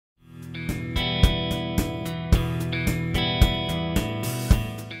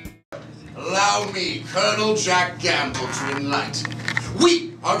allow me, Colonel Jack Gamble, to enlighten you.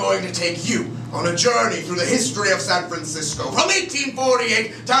 We are going to take you on a journey through the history of San Francisco from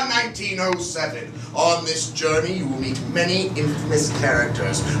 1848 to 1907. On this journey, you will meet many infamous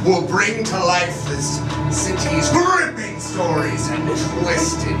characters who will bring to life this city's gripping stories and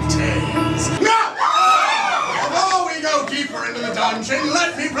twisted tales. Now, before we go deeper into the dungeon,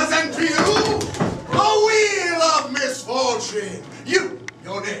 let me present to you the Wheel of Misfortune.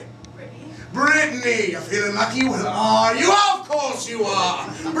 Your name? Brittany, you feeling lucky? Well, are you? Of course you are.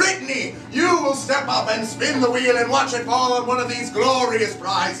 Brittany, you will step up and spin the wheel and watch it fall on one of these glorious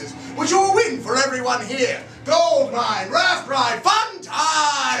prizes, which you will win for everyone here. Gold mine, raft ride, fun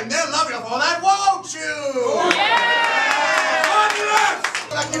time. They'll love you for that, won't you? Yeah!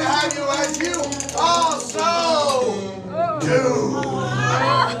 Lucky to have you as you also do.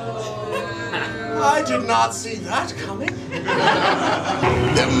 I did not see that coming.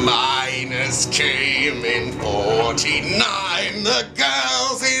 The miners came in 49, the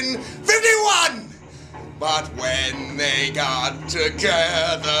girls in 51. But when they got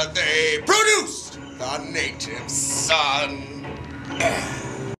together, they produced the native son.